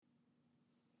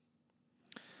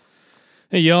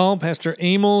Hey y'all, Pastor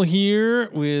Emil here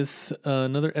with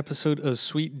another episode of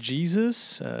Sweet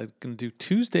Jesus. Gonna do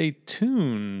Tuesday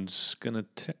Tunes. Gonna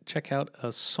check out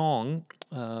a song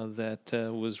that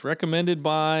was recommended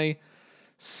by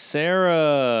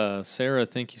Sarah. Sarah,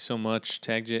 thank you so much.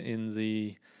 Tagged you in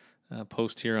the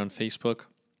post here on Facebook,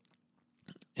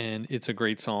 and it's a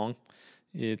great song.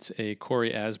 It's a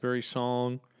Corey Asbury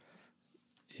song.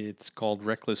 It's called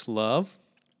Reckless Love.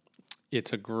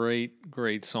 It's a great,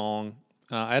 great song.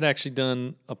 I'd actually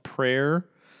done a prayer.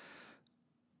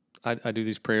 I do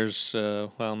these prayers,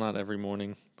 well, not every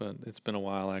morning, but it's been a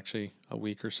while, actually, a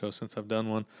week or so since I've done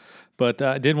one. But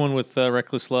I did one with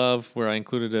Reckless Love where I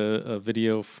included a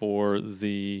video for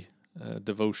the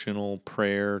devotional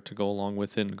prayer to go along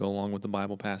with it and go along with the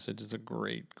Bible passage. It's a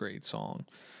great, great song.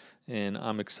 And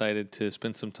I'm excited to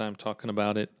spend some time talking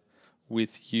about it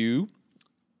with you.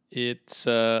 It's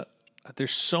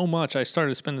there's so much. I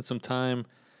started spending some time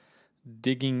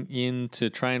digging in to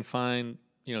try and find,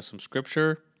 some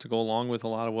scripture to go along with a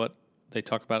lot of what they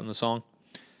talk about in the song.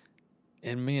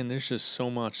 And man, there's just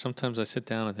so much. Sometimes I sit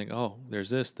down and think, oh,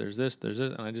 there's this,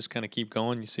 and I just kind of keep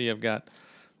going. You see, I've got,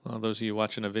 those of you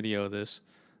watching a video of this,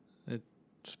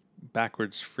 it's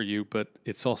backwards for you, but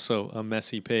it's also a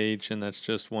messy page, and that's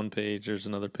just one page. There's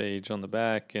another page on the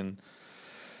back, and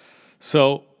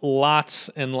so lots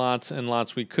and lots and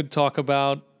lots we could talk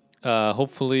about.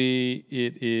 Hopefully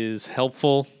it is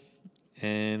helpful,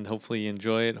 and hopefully you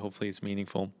enjoy it. Hopefully it's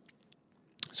meaningful.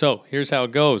 So here's how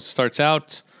it goes. Starts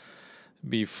out,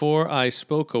 before I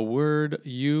spoke a word,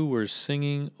 you were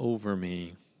singing over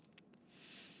me.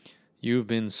 You've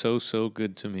been so, so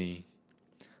good to me.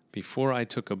 Before I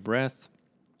took a breath,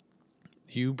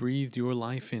 you breathed your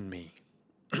life in me.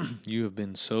 You have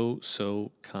been so,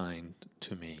 so kind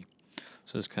to me.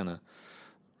 So it's kind of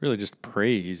really just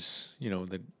praise,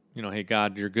 that, hey,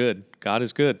 God, you're good. God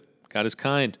is good. God is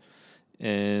kind.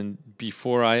 And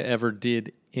before I ever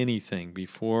did anything,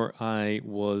 before I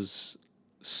was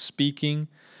speaking,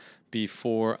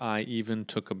 before I even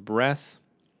took a breath,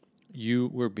 you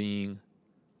were being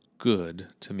good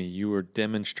to me. You were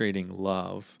demonstrating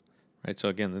love, right? So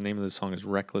again, the name of the song is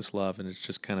Reckless Love, and it's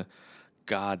just kind of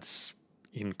God's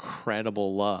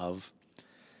incredible love.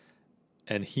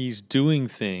 And he's doing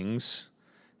things,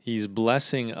 he's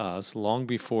blessing us long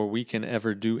before we can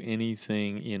ever do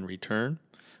anything in return.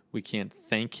 We can't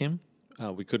thank him.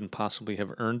 We couldn't possibly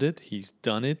have earned it. He's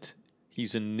done it.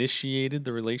 He's initiated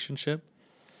the relationship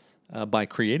by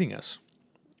creating us.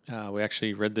 We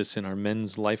actually read this in our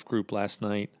men's life group last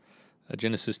night,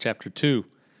 Genesis chapter 2,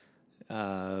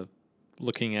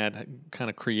 looking at kind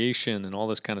of creation and all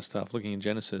this kind of stuff, looking in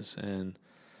Genesis. And,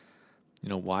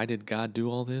 why did God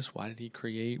do all this? Why did he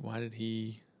create? Why did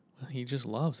he? Well, he just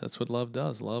loves. That's what love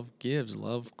does. Love gives.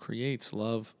 Love creates.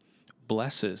 Love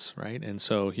blesses, right? And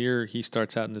so here he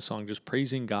starts out in the song just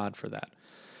praising God for that.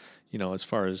 As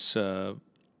far as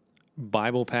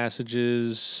Bible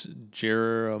passages,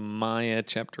 Jeremiah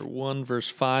chapter 1, verse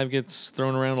 5 gets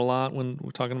thrown around a lot when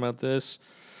we're talking about this.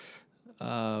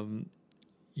 In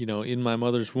my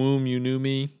mother's womb, you knew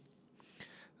me.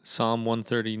 Psalm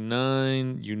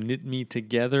 139, you knit me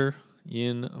together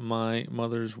in my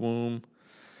mother's womb.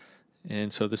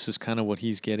 And so this is kind of what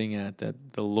he's getting at,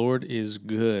 that the Lord is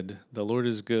good. The Lord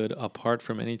is good apart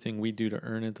from anything we do to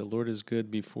earn it. The Lord is good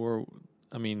before,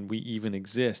 we even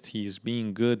exist. He's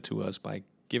being good to us by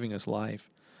giving us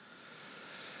life.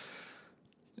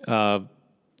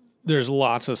 There's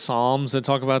lots of Psalms that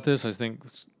talk about this. I think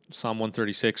Psalm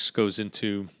 136 goes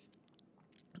into,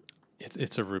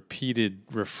 it's a repeated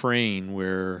refrain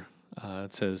where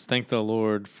it says, thank the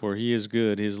Lord for he is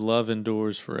good. His love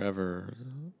endures forever.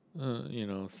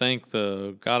 Thank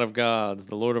the God of gods,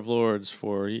 the Lord of lords,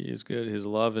 for he is good. His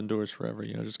love endures forever.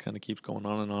 Just kind of keeps going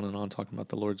on and on and on, talking about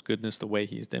the Lord's goodness, the way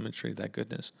he has demonstrated that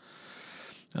goodness.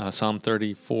 Psalm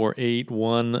 34:8,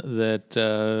 one that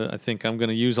I think I'm going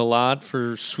to use a lot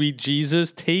for sweet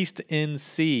Jesus. Taste and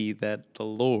see that the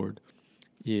Lord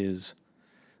is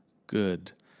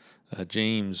good.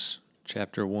 James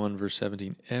chapter 1, verse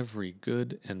 17, every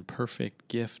good and perfect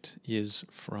gift is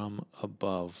from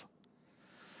above.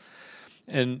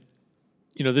 And,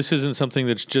 this isn't something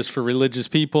that's just for religious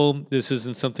people. This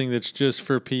isn't something that's just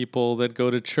for people that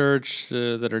go to church,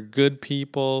 that are good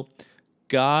people.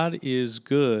 God is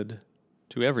good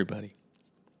to everybody.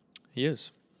 He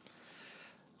is.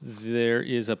 There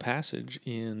is a passage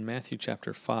in Matthew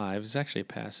chapter 5. It's actually a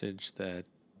passage that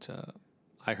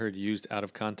I heard used out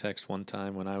of context one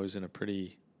time when I was in a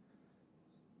pretty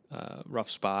rough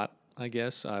spot, I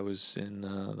guess. I was in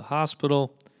the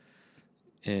hospital.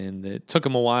 And it took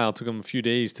him a while, it took him a few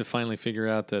days to finally figure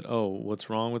out that, oh, what's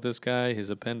wrong with this guy? His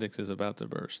appendix is about to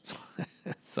burst.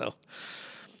 So,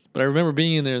 but I remember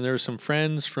being in there, and there were some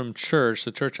friends from church,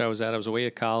 the church I was at. I was away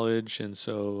at college, and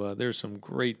so there's some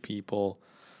great people,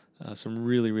 some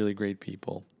really, really great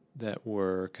people that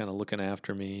were kind of looking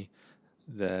after me,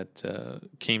 that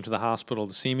came to the hospital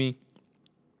to see me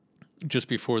just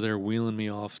before they were wheeling me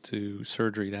off to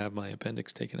surgery to have my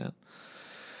appendix taken out.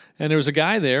 And there was a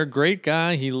guy there, great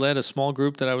guy. He led a small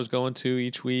group that I was going to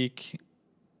each week.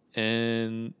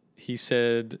 And he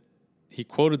said, he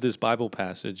quoted this Bible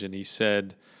passage, and he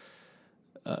said,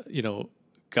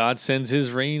 God sends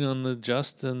his rain on the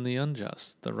just and the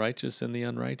unjust, the righteous and the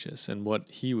unrighteous. And what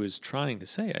he was trying to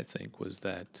say, I think, was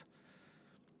that,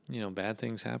 bad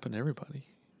things happen to everybody.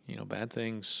 Bad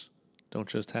things don't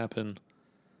just happen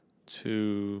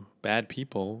to bad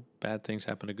people. Bad things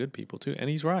happen to good people too. And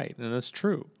he's right, and that's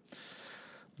true.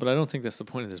 But I don't think that's the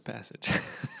point of this passage.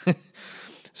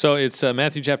 So it's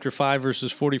Matthew chapter 5,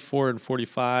 verses 44 and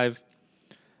 45.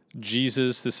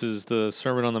 Jesus, this is the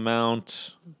Sermon on the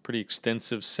Mount, pretty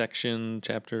extensive section,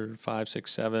 chapter 5,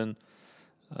 6, 7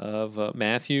 of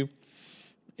Matthew.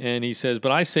 And he says,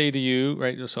 but I say to you,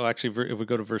 right? So actually, if we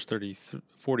go to verse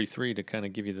 43 to kind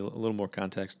of give you a little more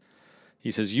context,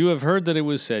 he says, you have heard that it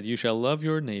was said, you shall love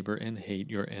your neighbor and hate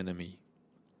your enemy.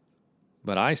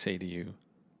 But I say to you,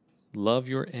 love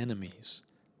your enemies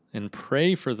and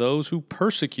pray for those who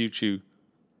persecute you,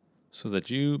 so that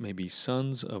you may be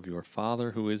sons of your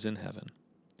Father who is in heaven.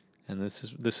 And this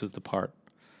is the part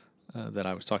that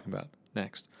I was talking about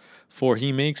next. For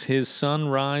he makes his sun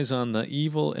rise on the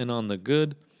evil and on the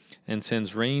good, and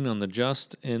sends rain on the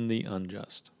just and the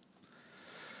unjust.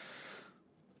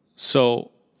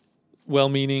 So,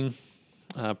 well-meaning,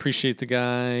 appreciate the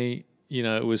guy.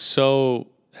 It was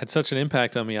had such an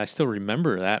impact on me. I still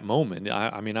remember that moment.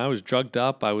 I mean, I was drugged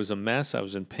up. I was a mess. I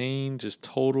was in pain, just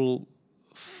total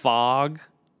fog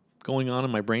going on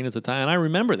in my brain at the time. And I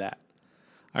remember that.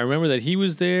 I remember that he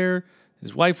was there.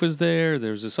 His wife was there.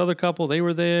 There was this other couple. They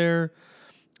were there.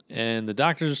 And the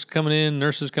doctors coming in,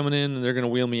 nurses coming in, and they're going to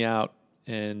wheel me out.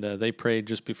 And they prayed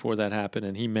just before that happened.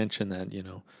 And he mentioned that,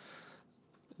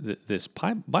 this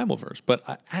Bible verse.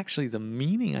 But actually, the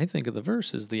meaning, I think, of the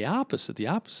verse is the opposite. The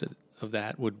opposite of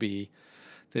that would be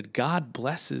that God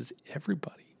blesses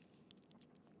everybody.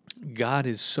 God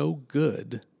is so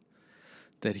good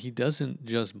that he doesn't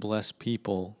just bless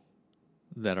people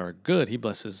that are good. He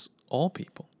blesses all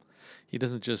people. He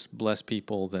doesn't just bless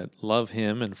people that love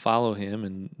him and follow him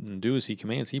and do as he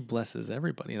commands. He blesses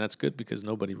everybody. And that's good, because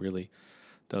nobody really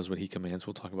does what he commands.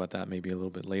 We'll talk about that maybe a little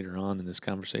bit later on in this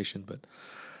conversation,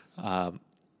 but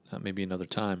maybe another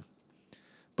time.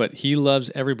 But he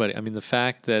loves everybody. I mean, the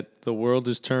fact that the world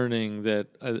is turning, that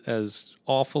as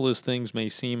awful as things may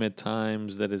seem at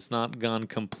times, that it's not gone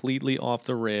completely off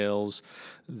the rails,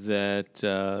 that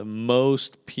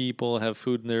most people have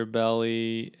food in their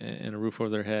belly and a roof over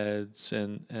their heads,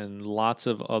 and lots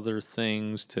of other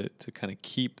things to kind of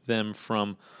keep them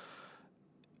from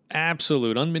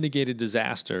absolute, unmitigated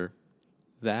disaster.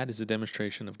 That is a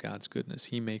demonstration of God's goodness.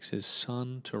 He makes his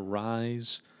sun to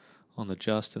rise on the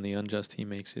just and the unjust. He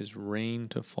makes his rain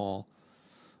to fall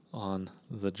on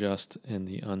the just and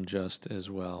the unjust as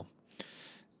well.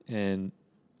 And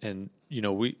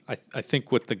I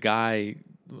think what the guy,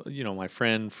 my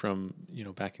friend from,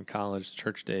 back in college,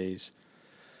 church days,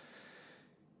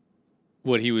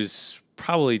 what he was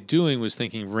probably doing was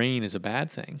thinking rain is a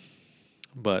bad thing.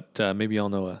 But maybe y'all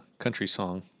know a country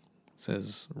song that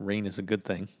says rain is a good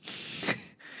thing.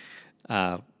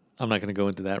 I'm not going to go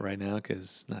into that right now,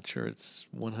 because not sure it's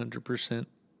 100%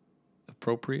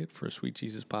 appropriate for a Sweet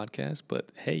Jesus podcast. But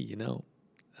hey,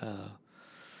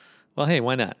 hey,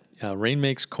 why not? Rain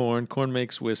makes corn, corn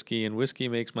makes whiskey, and whiskey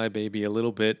makes my baby a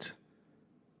little bit.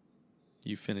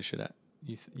 You finish it up.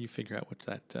 You figure out what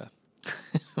that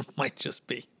might just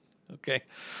be. Okay.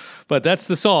 But that's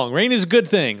the song. Rain is a good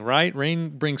thing, right? Rain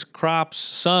brings crops.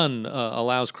 Sun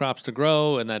allows crops to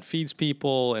grow, and that feeds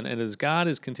people. And as God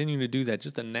is continuing to do that,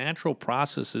 just the natural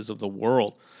processes of the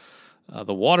world,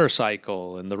 the water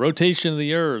cycle and the rotation of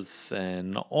the earth,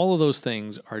 and all of those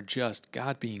things are just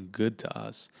God being good to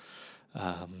us.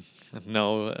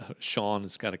 No, Sean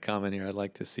has got a comment here. I'd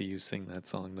like to see you sing that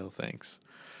song. No, thanks.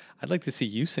 I'd like to see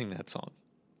you sing that song.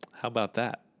 How about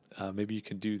that? Maybe you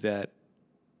can do that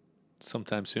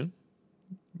sometime soon.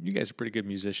 You guys are pretty good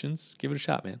musicians. Give it a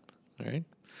shot, man. All right.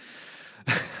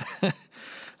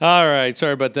 All right.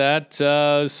 Sorry about that.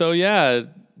 So yeah,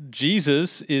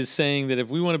 Jesus is saying that if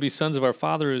we want to be sons of our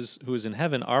Father who is in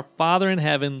heaven, our Father in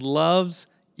heaven loves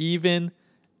even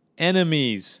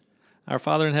enemies. Our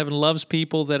Father in heaven loves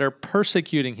people that are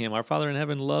persecuting him. Our Father in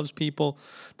heaven loves people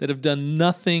that have done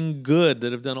nothing good,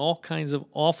 that have done all kinds of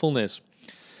awfulness.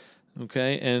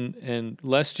 Okay, and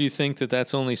lest you think that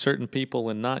that's only certain people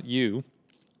and not you,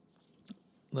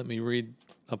 let me read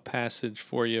a passage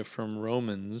for you from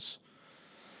Romans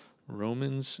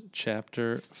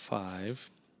chapter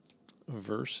 5,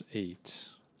 verse 8.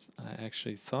 I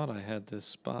actually thought I had this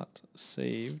spot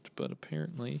saved, but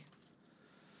apparently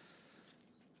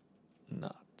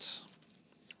not.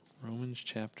 Romans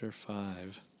chapter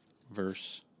 5,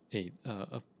 verse 8.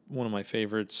 One of my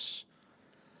favorites,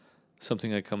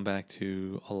 something I come back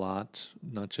to a lot,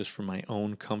 not just for my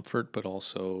own comfort, but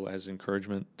also as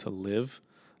encouragement to live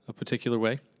a particular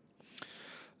way.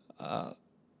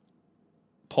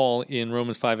 Paul in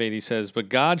Romans 5:8, he says, "But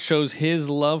God shows his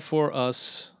love for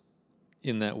us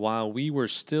in that while we were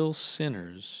still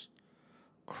sinners,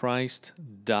 Christ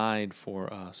died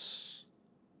for us."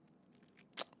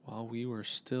 While we were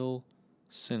still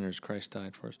sinners, Christ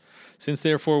died for us. "Since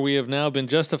therefore we have now been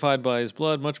justified by his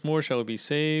blood, much more shall we be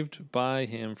saved by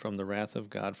him from the wrath of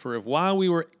God. For if while we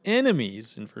were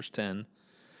enemies," in verse 10,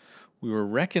 "we were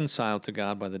reconciled to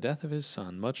God by the death of his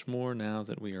Son, much more now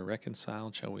that we are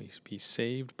reconciled shall we be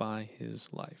saved by his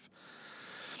life."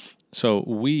 So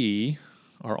we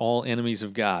are all enemies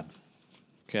of God,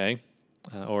 okay?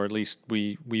 Or at least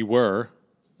we were,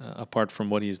 apart from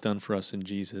what he has done for us in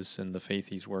Jesus and the faith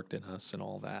he's worked in us and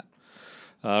all that.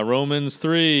 Romans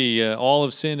 3, all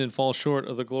have sinned and fall short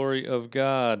of the glory of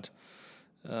God.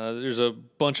 There's a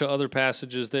bunch of other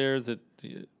passages there that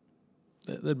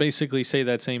basically say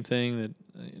that same thing,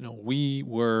 that we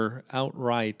were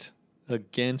outright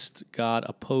against God,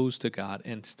 opposed to God,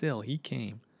 and still he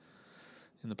came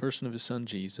in the person of his Son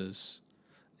Jesus,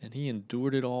 and he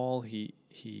endured it all. He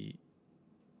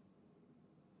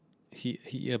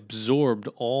absorbed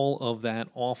all of that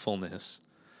awfulness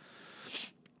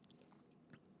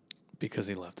because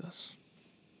he loved us.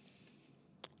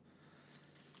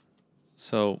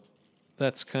 So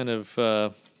that's kind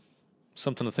of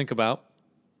something to think about.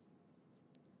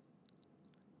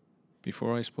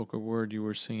 "Before I spoke a word, you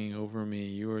were singing over me.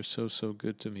 You are so, so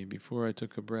good to me. Before I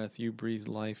took a breath, you breathed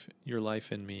your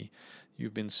life in me.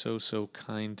 You've been so, so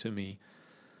kind to me."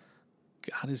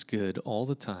 God is good all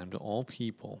the time to all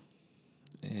people.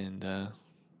 And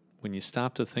when you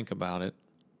stop to think about it,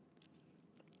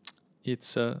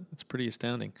 it's pretty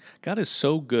astounding. God is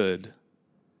so good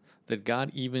that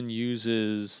God even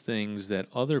uses things that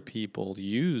other people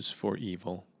use for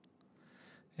evil,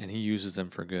 and he uses them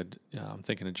for good. I'm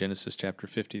thinking of Genesis chapter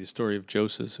 50, the story of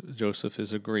Joseph. Joseph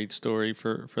is a great story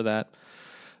for that.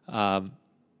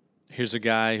 Here's a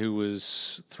guy who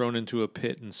was thrown into a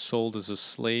pit and sold as a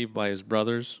slave by his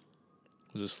brothers.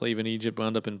 He was a slave in Egypt,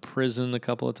 wound up in prison a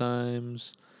couple of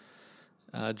times.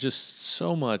 Just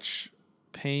so much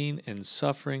pain and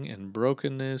suffering and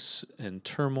brokenness and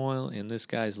turmoil in this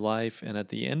guy's life. And at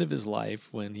the end of his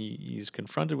life, when he's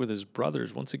confronted with his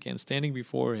brothers, once again standing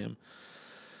before him,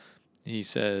 he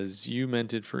says, "You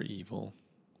meant it for evil,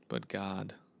 but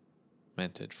God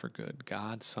meant it for good."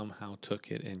 God somehow took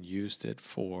it and used it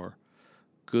for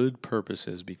good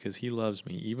purposes because he loves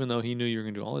me, even though he knew you were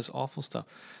going to do all this awful stuff.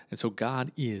 And so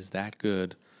God is that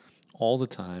good all the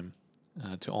time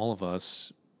to all of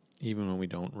us, even when we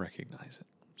don't recognize it.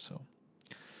 So,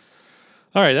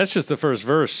 all right, that's just the first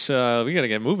verse. We got to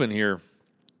get moving here.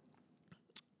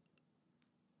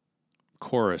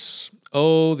 Chorus.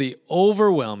 "Oh, the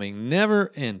overwhelming,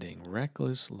 never-ending,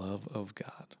 reckless love of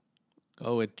God.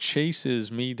 Oh, it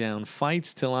chases me down,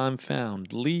 fights till I'm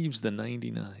found, leaves the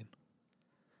 99.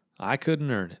 I couldn't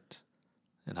earn it,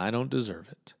 and I don't deserve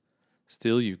it.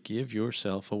 Still you give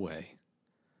yourself away.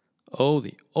 Oh,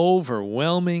 the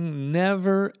overwhelming,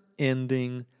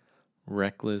 never-ending,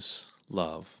 reckless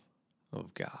love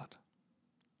of God."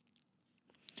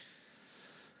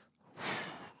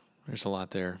 There's a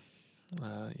lot there.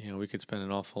 We could spend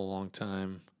an awful long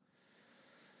time.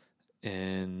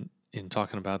 And in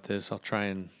talking about this, I'll try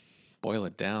and boil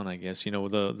it down, I guess.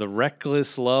 The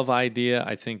reckless love idea,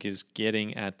 I think, is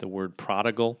getting at the word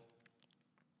prodigal.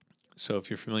 So if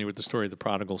you're familiar with the story of the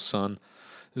prodigal son,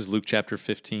 this is Luke chapter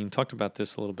 15. Talked about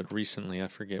this a little bit recently. I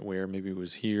forget where. Maybe it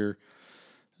was here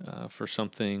for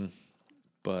something.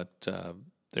 But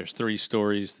there's 3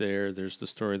 stories there. There's the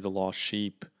story of the lost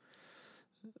sheep.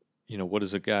 What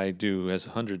does a guy do? He has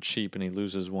 100 sheep and he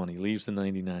loses one. He leaves the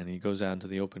 99 and he goes out into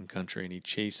the open country and he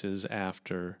chases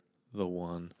after the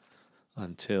one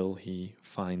until he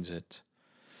finds it.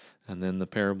 And then the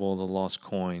parable of the lost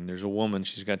coin. There's a woman,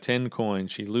 she's got 10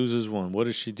 coins. She loses one. What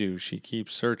does she do? She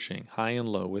keeps searching high and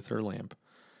low with her lamp,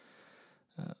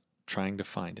 trying to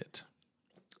find it.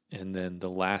 And then the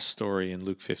last story in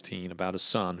Luke 15 about a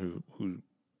son who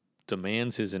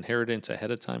demands his inheritance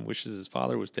ahead of time, wishes his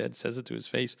father was dead, says it to his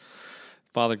face.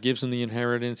 Father gives him the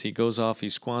inheritance. He goes off, he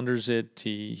squanders it.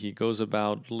 He goes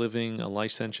about living a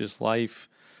licentious life,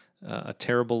 a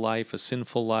terrible life, a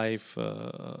sinful life,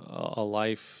 a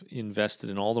life invested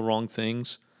in all the wrong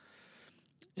things.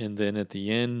 And then at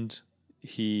the end,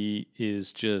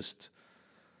 he's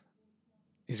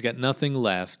got nothing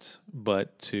left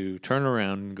but to turn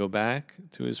around and go back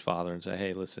to his father and say,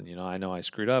 hey, listen, I know I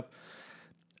screwed up.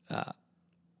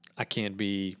 I can't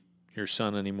be your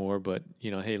son anymore, but,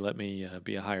 hey, let me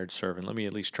be a hired servant. Let me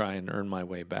at least try and earn my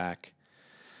way back.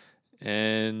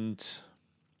 And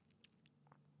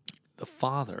the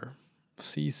father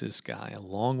sees this guy a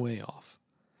long way off,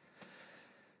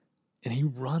 and he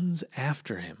runs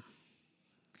after him.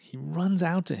 He runs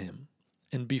out to him.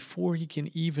 And before he can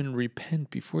even repent,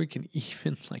 before he can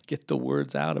even get the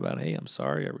words out about, hey, I'm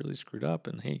sorry, I really screwed up,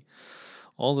 and hey,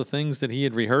 all the things that he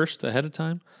had rehearsed ahead of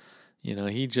time,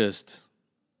 he just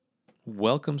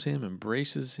welcomes him,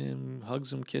 embraces him,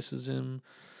 hugs him, kisses him,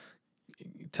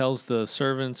 tells the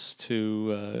servants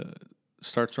to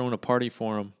start throwing a party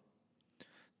for him,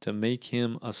 to make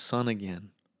him a son again,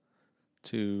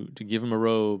 to give him a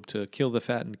robe, to kill the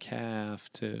fattened calf,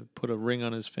 to put a ring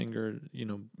on his finger,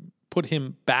 put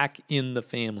him back in the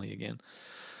family again.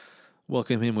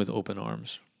 Welcome him with open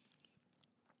arms.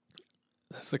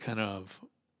 That's the kind of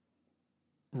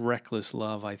reckless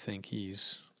love I think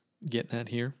he's getting at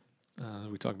here.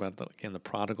 We talk about, the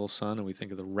prodigal son, and we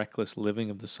think of the reckless living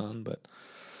of the son, but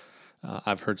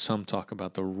I've heard some talk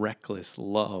about the reckless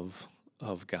love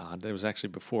of God. It was actually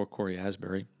before Corey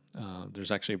Asbury.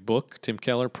 There's actually a book, Tim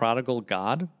Keller, Prodigal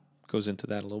God, goes into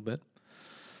that a little bit.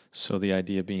 So the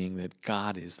idea being that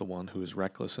God is the one who is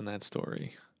reckless in that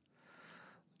story.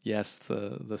 Yes,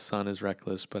 the son is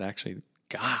reckless, but actually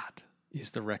God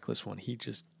is the reckless one. He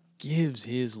just gives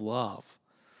his love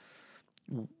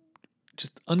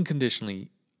just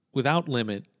unconditionally, without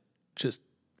limit, just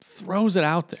throws it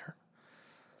out there.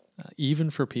 Even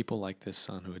for people like this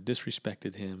son who had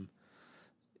disrespected him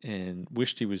and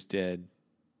wished he was dead,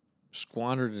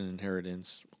 squandered an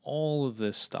inheritance, all of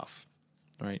this stuff,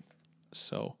 right?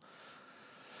 So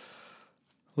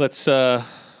let's,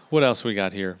 what else we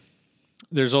got here?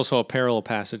 There's also a parallel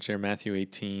passage there, Matthew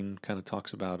 18, kind of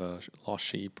talks about a lost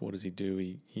sheep. What does he do?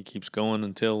 He keeps going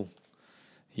until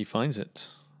he finds it.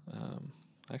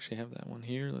 I actually have that one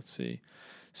here. Let's see.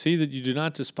 See that you do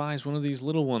not despise one of these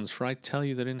little ones, for I tell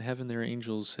you that in heaven their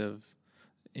angels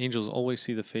always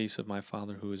see the face of my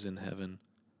Father who is in heaven.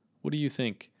 What do you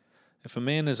think? If a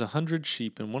man has 100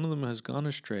 sheep and one of them has gone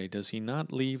astray, does he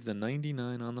not leave the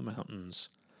 99 on the mountains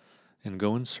and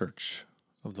go in search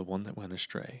of the one that went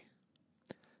astray?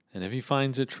 And if he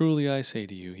finds it, truly I say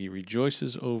to you, he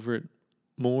rejoices over it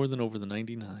more than over the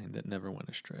 99 that never went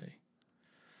astray.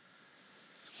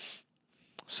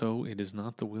 So it is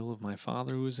not the will of my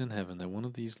Father who is in heaven that one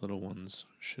of these little ones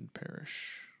should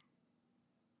perish.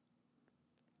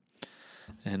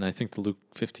 And I think the Luke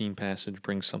 15 passage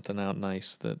brings something out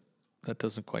nice that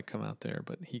doesn't quite come out there,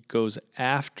 but he goes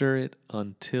after it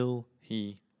until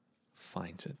he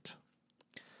finds it.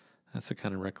 That's the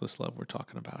kind of reckless love we're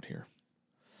talking about here.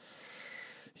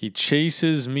 He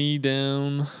chases me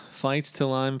down, fights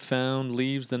till I'm found,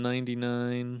 leaves the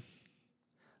 99.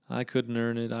 I couldn't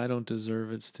earn it. I don't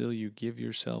deserve it. Still, you give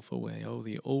yourself away. Oh,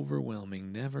 the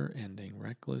overwhelming, never-ending,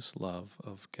 reckless love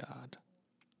of God.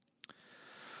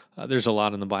 There's a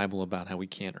lot in the Bible about how we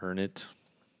can't earn it.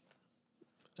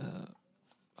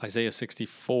 Isaiah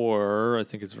 64, I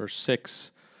think it's verse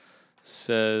 6,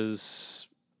 says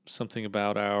something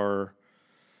about our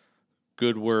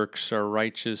good works, our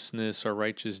righteousness, our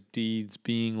righteous deeds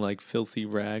being like filthy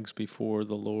rags before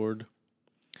the Lord.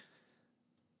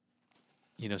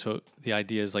 So the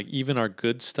idea is even our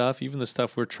good stuff, even the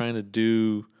stuff we're trying to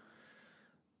do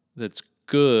that's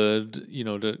good,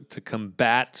 to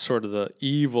combat sort of the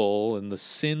evil and the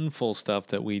sinful stuff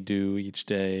that we do each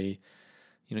day,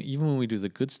 even when we do the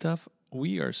good stuff,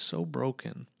 we are so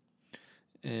broken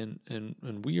and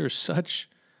we are such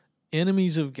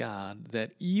enemies of God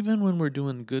that even when we're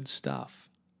doing good stuff,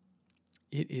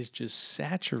 it is just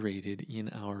saturated in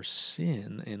our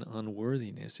sin and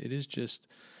unworthiness. It is just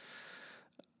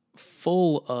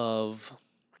full of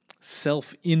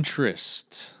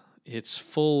self-interest. It's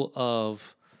full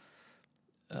of,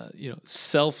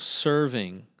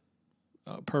 self-serving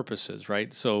purposes,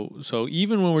 right? So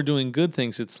even when we're doing good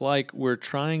things, it's like we're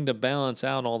trying to balance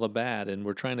out all the bad, and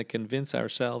we're trying to convince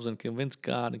ourselves and convince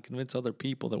God and convince other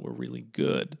people that we're really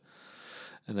good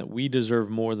and that we deserve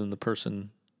more than the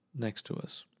person next to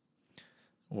us.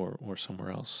 or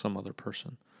somewhere else, some other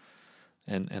person.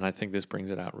 And I think this brings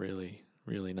it out really,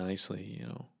 really nicely.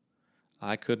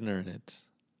 I couldn't earn it.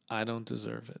 I don't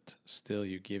deserve it. Still,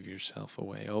 you give yourself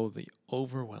away. Oh, the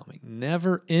overwhelming,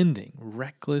 never-ending,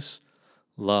 reckless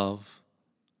love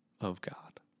of God.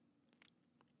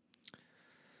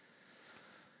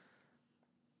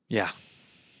 Yeah.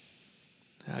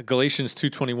 Galatians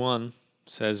 2:21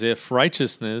 says, if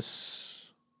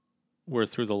righteousness were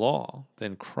through the law,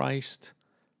 then Christ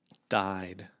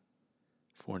died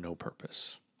for no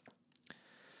purpose.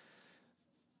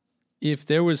 If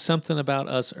there was something about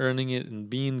us earning it and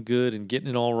being good and getting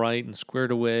it all right and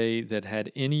squared away that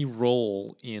had any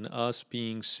role in us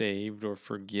being saved or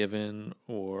forgiven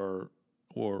or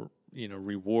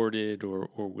rewarded or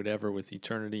whatever with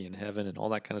eternity in heaven and all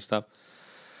that kind of stuff,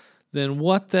 then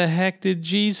what the heck did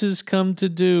Jesus come to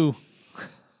do?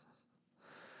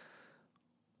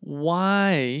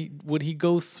 Why would he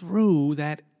go through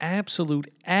that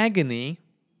absolute agony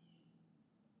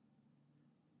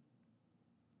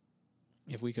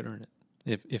if we could earn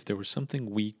it? If there was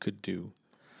something we could do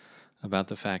about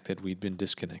the fact that we'd been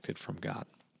disconnected from God,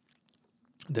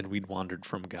 that we'd wandered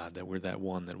from God, that we're that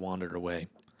one that wandered away.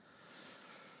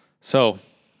 So,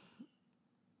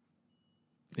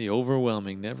 the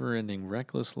overwhelming, never-ending,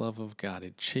 reckless love of God,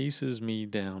 it chases me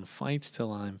down, fights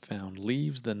till I'm found,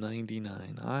 leaves the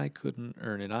 99. I couldn't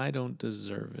earn it. I don't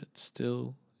deserve it.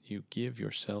 Still, you give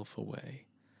yourself away.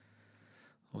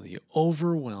 Oh, the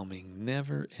overwhelming,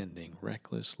 never-ending,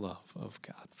 reckless love of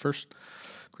God. 1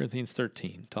 Corinthians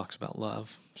 13 talks about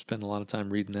love. Spent a lot of time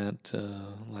reading that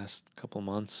last couple of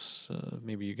months.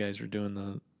 Maybe you guys are doing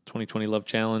the 2020 Love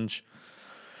Challenge,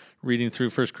 reading through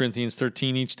 1 Corinthians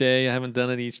 13 each day. I haven't done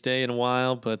it each day in a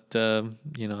while, but,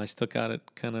 I still got it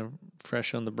kind of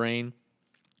fresh on the brain.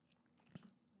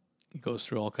 It goes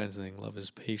through all kinds of things. Love is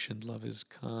patient, love is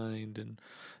kind, and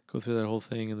go through that whole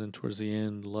thing. And then towards the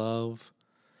end, love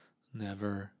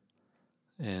never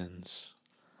ends.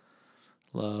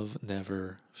 Love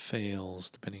never fails,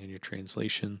 depending on your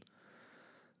translation.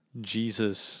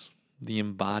 Jesus, the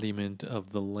embodiment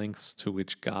of the lengths to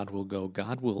which God will go.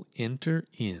 God will enter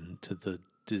into the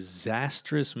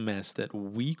disastrous mess that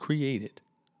we created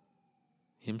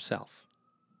himself.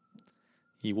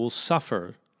 He will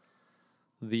suffer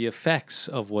the effects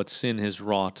of what sin has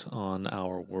wrought on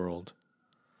our world.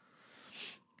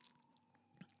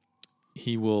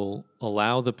 He will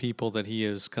allow the people that he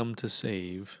has come to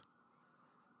save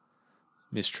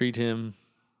mistreat him,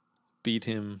 beat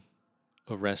him,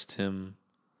 arrest him,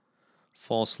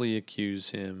 falsely accuse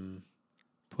him,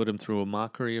 put him through a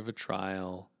mockery of a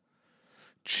trial,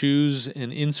 choose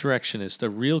an insurrectionist, a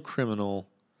real criminal,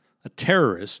 a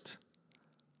terrorist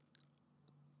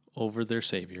over their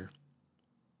Savior,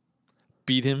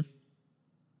 beat him,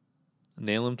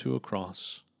 nail him to a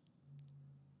cross,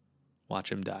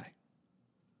 watch him die.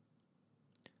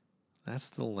 That's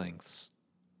the lengths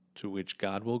to which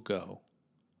God will go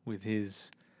with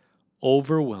his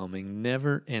overwhelming,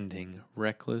 never-ending,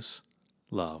 reckless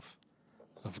love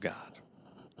of God.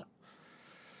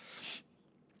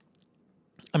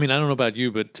 I mean, I don't know about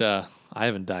you, but I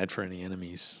haven't died for any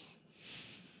enemies.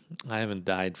 I haven't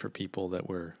died for people that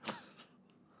were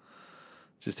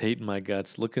just hating my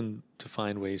guts, looking to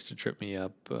find ways to trip me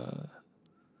up.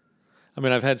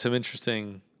 I've had some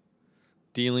interesting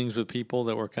dealings with people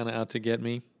that were kind of out to get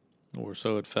me, or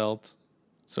so it felt,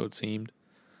 so it seemed.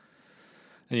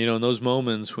 And, in those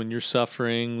moments when you're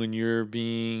suffering, when you're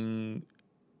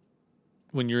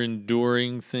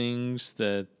enduring things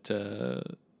that,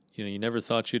 you never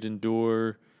thought you'd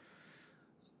endure,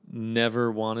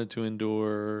 never wanted to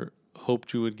endure,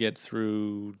 hoped you would get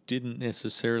through, didn't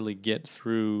necessarily get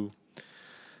through,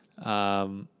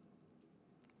 you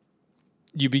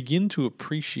begin to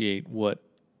appreciate what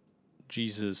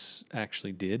Jesus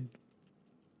actually did.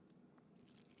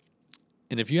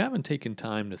 And if you haven't taken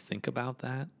time to think about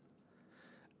that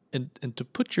and to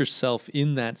put yourself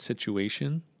in that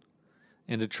situation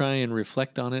and to try and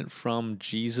reflect on it from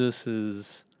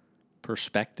Jesus's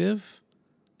perspective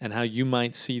and how you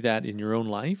might see that in your own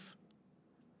life,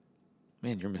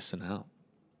 man, you're missing out.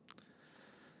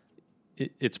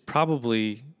 It's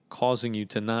probably causing you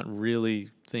to not really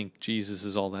think Jesus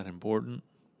is all that important.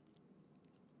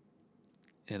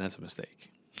 And that's a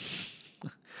mistake.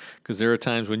 Because there are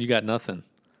times when you got nothing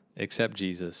except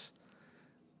Jesus.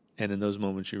 And in those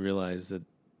moments you realize that,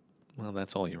 well,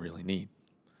 that's all you really need.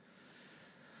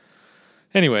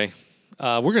 Anyway,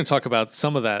 we're going to talk about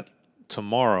some of that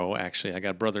tomorrow, actually. I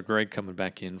got Brother Greg coming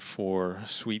back in for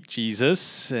Sweet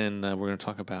Jesus. And we're going to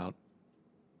talk about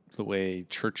the way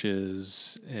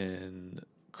churches and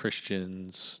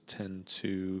Christians tend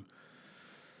to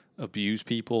abuse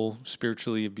people,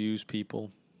 spiritually abuse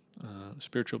people,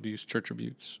 spiritual abuse, church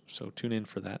abuse. So tune in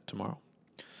for that tomorrow.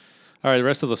 All right, the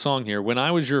rest of the song here. When I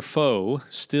was your foe,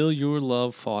 still your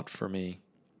love fought for me.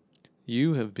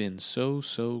 You have been so,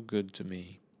 so good to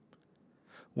me.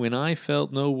 When I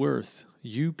felt no worth,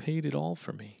 you paid it all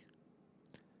for me.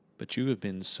 But you have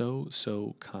been so,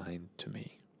 so kind to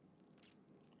me.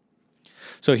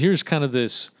 So here's kind of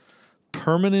this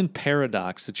permanent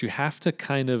paradox that you have to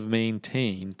kind of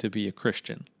maintain to be a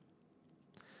Christian.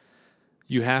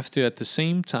 You have to, at the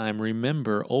same time,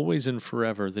 remember always and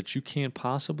forever that you can't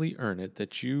possibly earn it,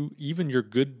 that you, even your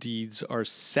good deeds, are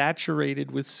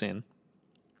saturated with sin,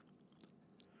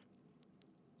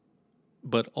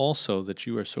 but also that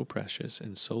you are so precious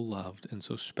and so loved and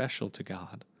so special to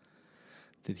God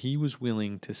that He was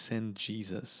willing to send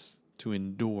Jesus to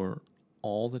endure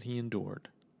all that He endured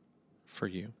for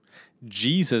you.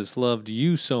 Jesus loved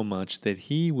you so much that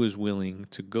He was willing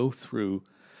to go through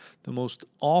the most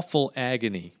awful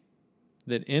agony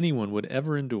that anyone would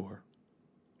ever endure.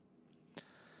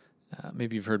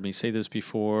 Maybe you've heard me say this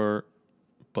before,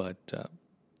 but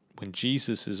when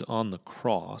Jesus is on the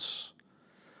cross,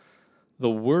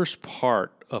 the worst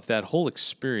part of that whole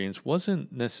experience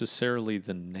wasn't necessarily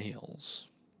the nails.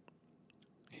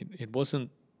 It wasn't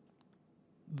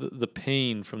the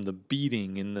pain from the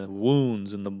beating and the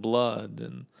wounds and the blood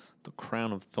and the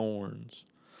crown of thorns.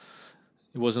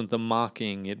 It wasn't the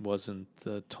mocking. It wasn't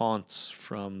the taunts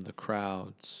from the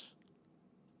crowds.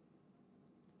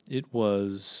 It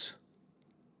was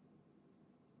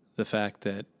the fact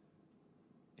that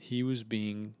He was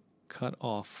being cut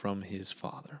off from His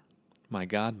Father. My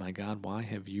God, why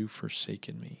have you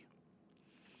forsaken me?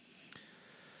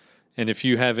 And if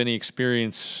you have any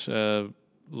experience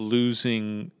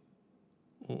losing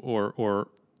or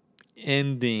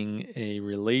ending a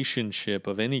relationship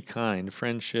of any kind,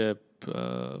 friendship,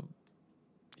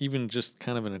 even just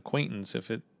kind of an acquaintance, if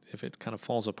it kind of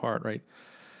falls apart, right?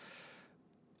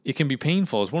 It can be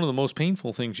painful. It's one of the most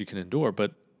painful things you can endure.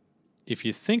 But if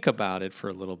you think about it for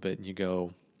a little bit and you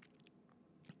go,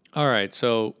 all right,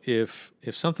 so if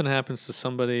something happens to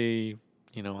somebody,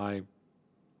 I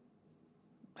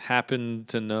happened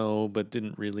to know but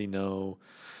didn't really know,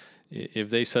 if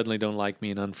they suddenly don't like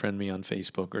me and unfriend me on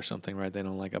Facebook or something, right? They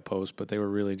don't like a post, but they were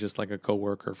really just like a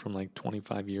coworker from like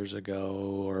 25 years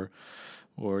ago,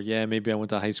 or yeah, maybe I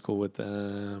went to high school with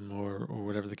them, or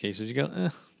whatever the case is. You go,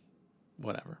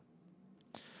 whatever.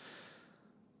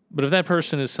 But if that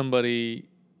person is somebody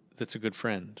that's a good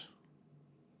friend,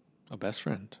 a best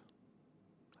friend,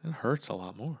 it hurts a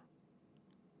lot more.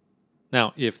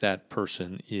 Now, if that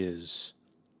person is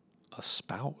a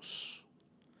spouse,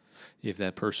 if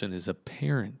that person is a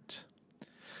parent,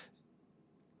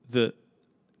 the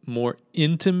more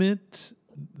intimate,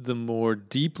 the more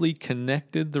deeply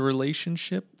connected the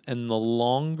relationship, and the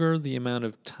longer the amount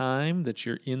of time that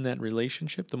you're in that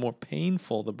relationship, the more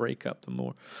painful the breakup, the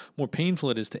more painful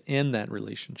it is to end that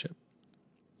relationship.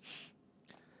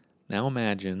 Now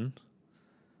imagine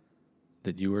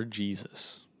that you are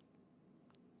Jesus.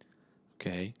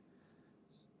 Okay?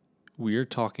 We're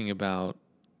talking about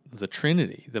the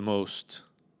Trinity, the most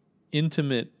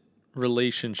intimate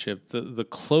relationship, the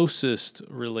closest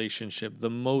relationship, the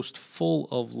most full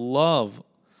of love,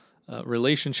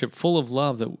 relationship full of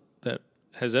love that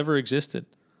has ever existed.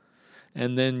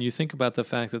 And then you think about the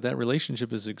fact that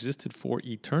relationship has existed for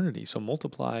eternity. So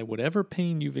multiply whatever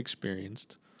pain you've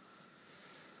experienced,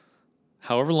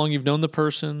 however long you've known the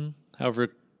person, however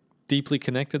deeply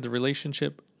connected the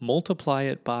relationship, multiply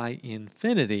it by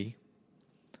infinity.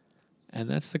 And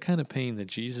that's the kind of pain that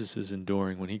Jesus is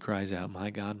enduring when He cries out, my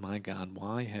God,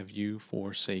 why have you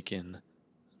forsaken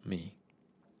me?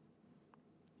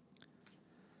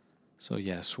 So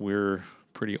yes, we're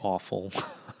pretty awful.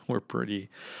 We're pretty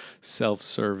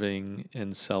self-serving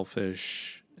and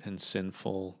selfish and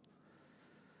sinful.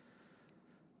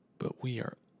 But we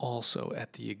are also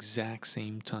at the exact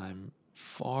same time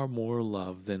far more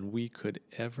loved than we could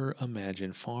ever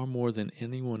imagine, far more than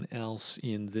anyone else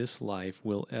in this life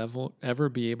will ever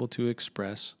be able to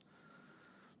express.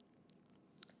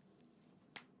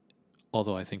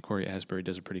 Although I think Cory Asbury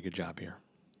does a pretty good job here.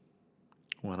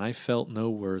 When I felt no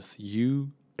worth,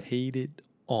 you paid it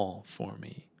all for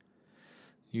me.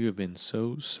 You have been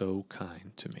so, so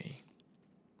kind to me.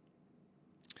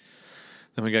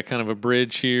 Then we got kind of a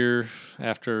bridge here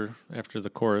after the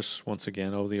chorus. Once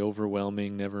again, oh, the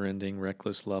overwhelming, never-ending,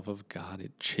 reckless love of God.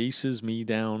 It chases me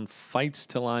down, fights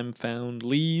till I'm found,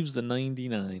 leaves the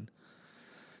 99.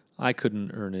 I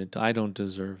couldn't earn it. I don't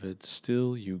deserve it.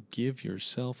 Still, you give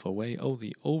yourself away. Oh,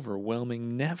 the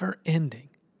overwhelming,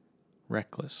 never-ending,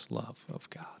 reckless love of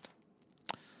God.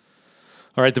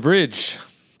 All right, the bridge.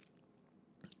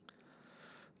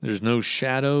 There's no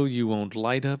shadow you won't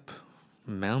light up,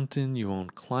 mountain you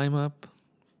won't climb up,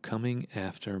 coming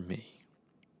after me.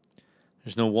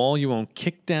 There's no wall you won't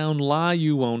kick down, lie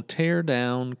you won't tear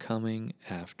down, coming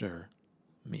after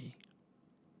me.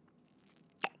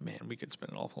 Man, we could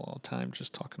spend an awful lot of time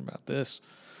just talking about this,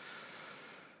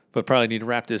 but probably need to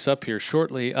wrap this up here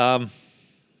shortly.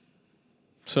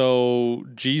 So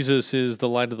Jesus is the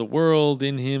light of the world.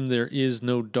 In him there is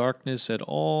no darkness at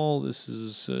all. This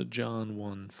is John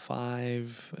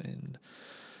 1:5 and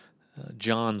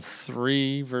John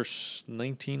 3, verse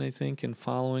 19, I think, and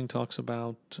following talks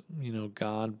about,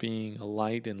 God being a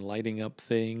light and lighting up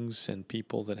things, and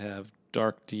people that have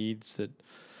dark deeds that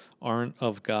aren't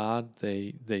of God,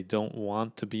 they don't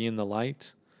want to be in the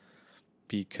light,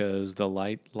 because the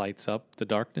light lights up the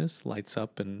darkness, lights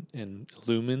up and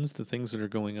illumines the things that are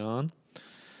going on.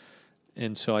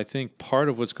 And so I think part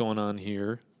of what's going on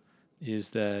here is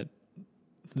that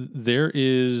there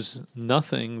is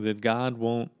nothing that God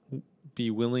won't be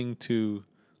willing to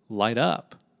light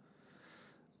up,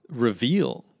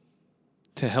 reveal,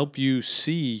 to help you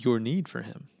see your need for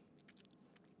him.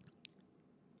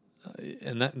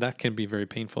 And that can be very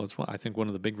painful. It's I think one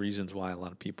of the big reasons why a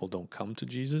lot of people don't come to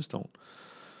Jesus, don't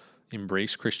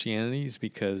embrace Christianity, is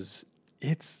because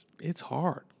it's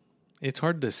hard. It's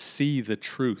hard to see the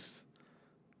truth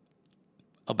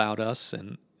about us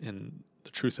and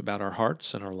the truth about our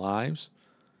hearts and our lives.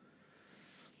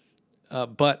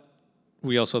 But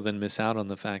we also then miss out on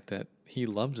the fact that he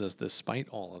loves us despite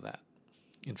all of that.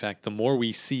 In fact, the more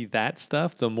we see that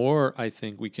stuff, the more I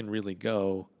think we can really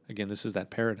go. Again, this is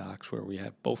that paradox where we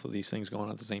have both of these things going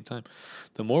on at the same time.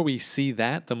 The more we see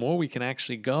that, the more we can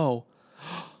actually go,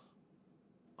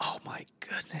 oh my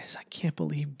goodness, I can't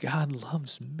believe God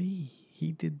loves me.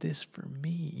 He did this for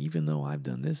me, even though I've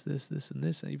done this, and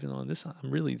this, even though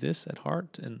I'm really this at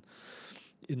heart and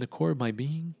in the core of my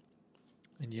being,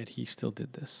 and yet he still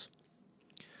did this.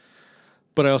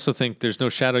 But I also think there's no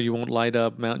shadow you won't light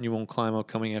up, mountain you won't climb up,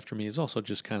 coming after me is also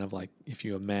just kind of like, if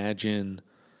you imagine,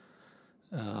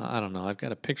 I don't know, I've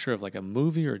got a picture of like a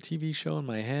movie or a TV show in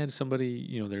my head.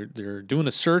 Somebody, they're doing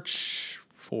a search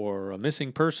for a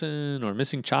missing person or a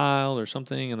missing child or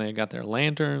something, and they got their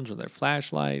lanterns or their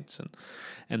flashlights,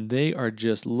 and they are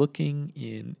just looking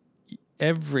in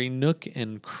every nook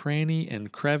and cranny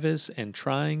and crevice and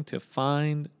trying to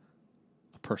find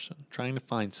a person, trying to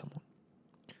find someone.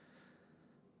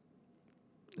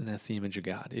 And that's the image of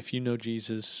God. If you know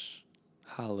Jesus,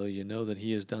 hallelujah, know that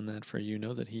he has done that for you.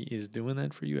 Know that he is doing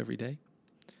that for you every day.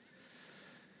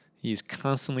 He is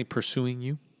constantly pursuing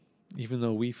you, even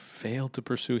though we fail to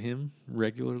pursue him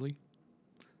regularly.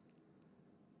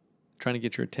 Trying to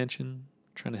get your attention,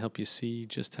 trying to help you see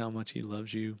just how much he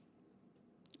loves you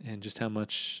and just how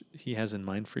much he has in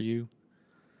mind for you.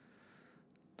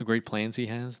 The great plans he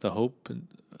has, the hope and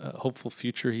hopeful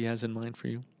future he has in mind for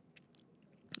you.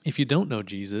 If you don't know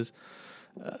Jesus,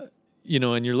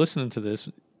 and you're listening to this,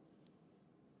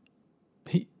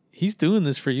 he's doing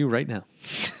this for you right now.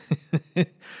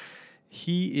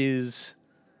 He is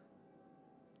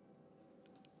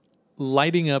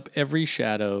lighting up every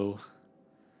shadow,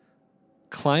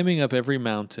 climbing up every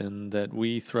mountain that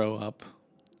we throw up,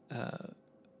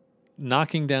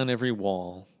 knocking down every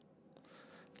wall,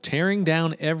 tearing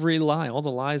down every lie, all the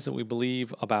lies that we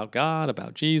believe about God,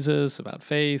 about Jesus, about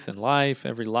faith and life,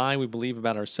 every lie we believe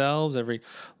about ourselves, every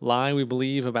lie we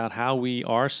believe about how we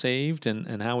are saved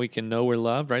and how we can know we're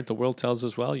loved, right? The world tells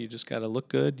us, well, you just got to look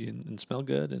good and smell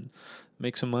good and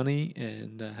make some money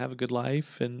and have a good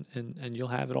life and you'll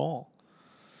have it all.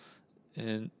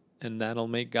 And that'll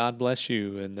make God bless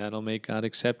you and that'll make God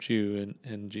accept you.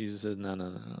 And Jesus says,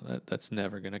 no, that's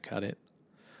never going to cut it.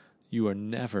 You are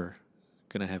never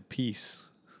going to have peace.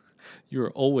 You're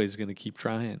always going to keep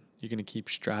trying. You're going to keep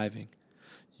striving.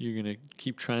 You're going to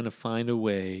keep trying to find a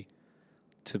way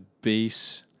to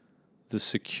base the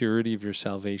security of your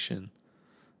salvation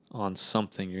on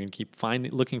something. You're going to keep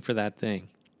looking for that thing.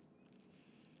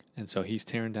 And so he's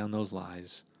tearing down those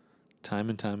lies time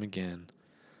and time again,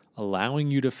 allowing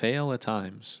you to fail at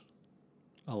times,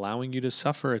 allowing you to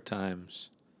suffer at times,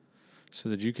 so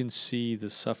that you can see the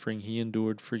suffering he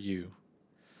endured for you,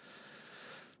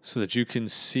 so that you can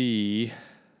see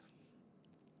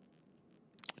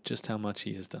just how much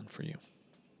he has done for you.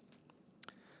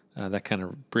 That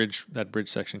bridge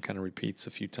section kind of repeats a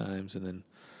few times, and then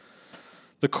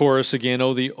the chorus again.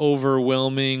 Oh, the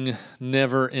overwhelming,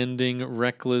 never-ending,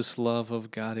 reckless love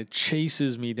of God. It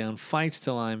chases me down, fights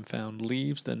till I'm found,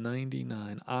 leaves the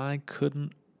 99. I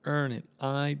couldn't earn it.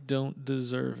 I don't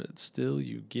deserve it. Still,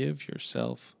 you give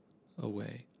yourself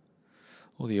away.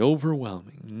 Oh, the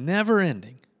overwhelming,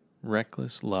 never-ending,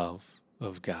 reckless love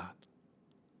of God.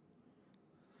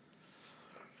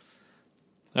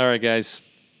 All right, guys.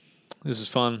 This is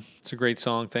fun. It's a great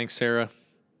song. Thanks, Sarah.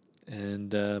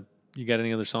 And you got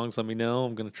any other songs, let me know.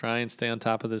 I'm going to try and stay on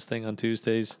top of this thing on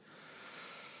Tuesdays.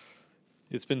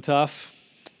 It's been tough,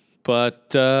 but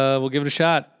we'll give it a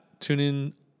shot. Tune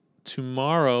in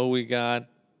tomorrow. We got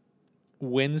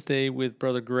Wednesday with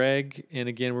Brother Greg. And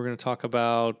again, we're going to talk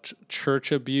about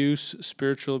church abuse,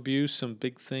 spiritual abuse, some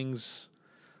big things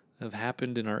have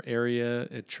happened in our area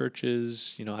at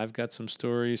churches. You know, I've got some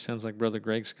stories. Sounds like Brother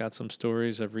Greg's got some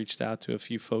stories. I've reached out to a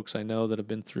few folks I know that have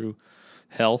been through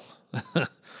hell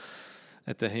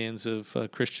at the hands of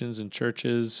Christians and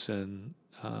churches. And,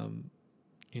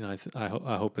 you know, I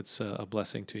hope it's a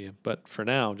blessing to you. But for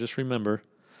now, just remember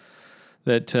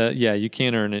that, yeah, you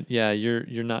can't earn it. Yeah,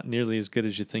 you're not nearly as good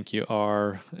as you think you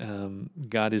are.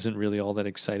 God isn't really all that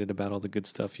excited about all the good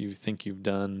stuff you think you've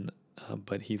done.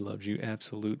 But he loves you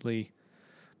absolutely,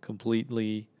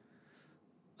 completely,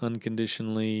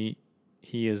 unconditionally.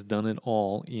 He has done it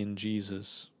all in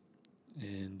Jesus.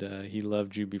 And he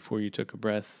loved you before you took a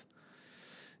breath.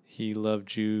 He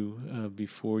loved you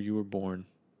before you were born.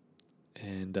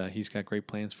 And he's got great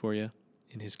plans for you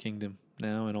in his kingdom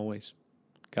now and always.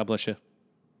 God bless you.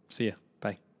 See ya.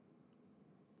 Bye.